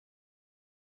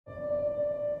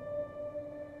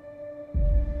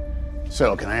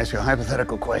So, can I ask you a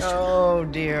hypothetical question? Oh,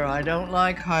 dear, I don't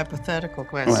like hypothetical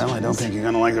questions. Well, I don't think you're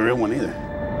gonna like the real one either.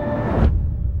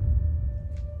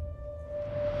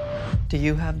 Do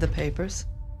you have the papers?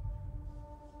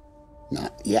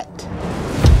 Not yet.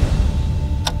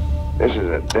 This is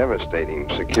a devastating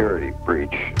security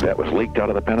breach that was leaked out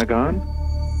of the Pentagon.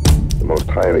 The most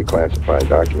highly classified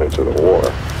documents of the war.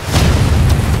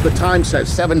 The Times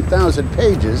says 7,000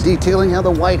 pages detailing how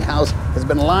the White House has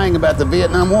been lying about the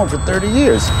Vietnam War for 30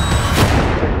 years.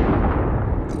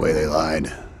 The way they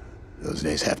lied, those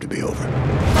days have to be over.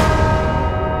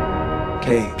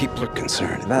 Okay, people are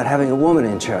concerned about having a woman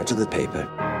in charge of the paper,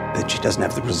 that she doesn't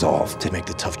have the resolve to make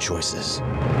the tough choices.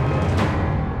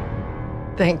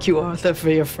 Thank you, Arthur, for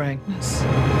your frankness.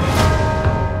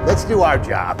 Let's do our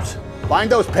jobs. Find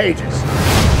those pages.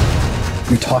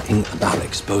 You're talking about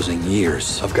exposing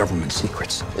years of government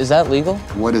secrets. Is that legal?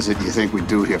 What is it you think we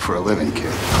do here for a living,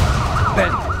 kid?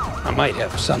 Ben, I might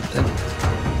have something.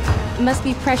 It must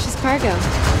be precious cargo.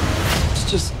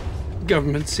 It's just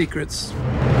government secrets.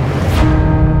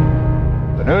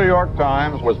 The New York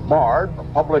Times was barred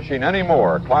from publishing any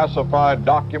more classified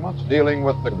documents dealing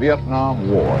with the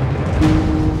Vietnam War.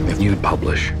 If you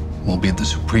publish, we'll be at the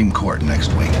Supreme Court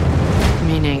next week.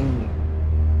 Meaning?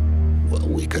 Well,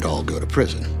 we could all go to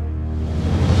prison.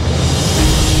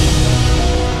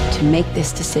 To make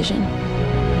this decision,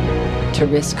 to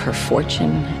risk her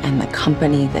fortune and the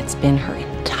company that's been her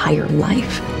entire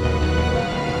life,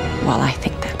 well, I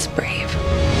think that's brave.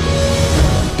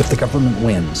 If the government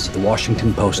wins, the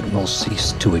Washington Post will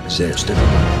cease to exist.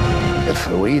 If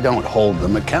we don't hold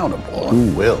them accountable,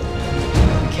 who will?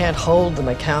 We can't hold them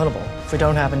accountable if we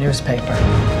don't have a newspaper.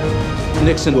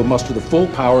 Nixon will muster the full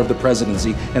power of the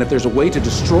presidency, and if there's a way to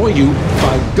destroy you,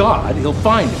 by God, he'll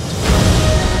find it.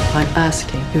 I'm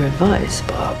asking your advice,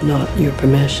 Bob, not your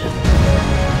permission.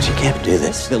 She can't do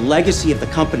this. The legacy of the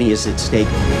company is at stake.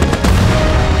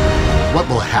 What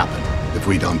will happen if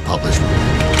we don't publish?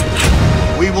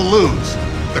 We will lose.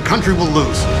 The country will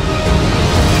lose.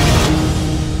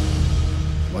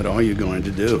 What are you going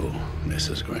to do,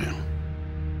 Mrs. Graham?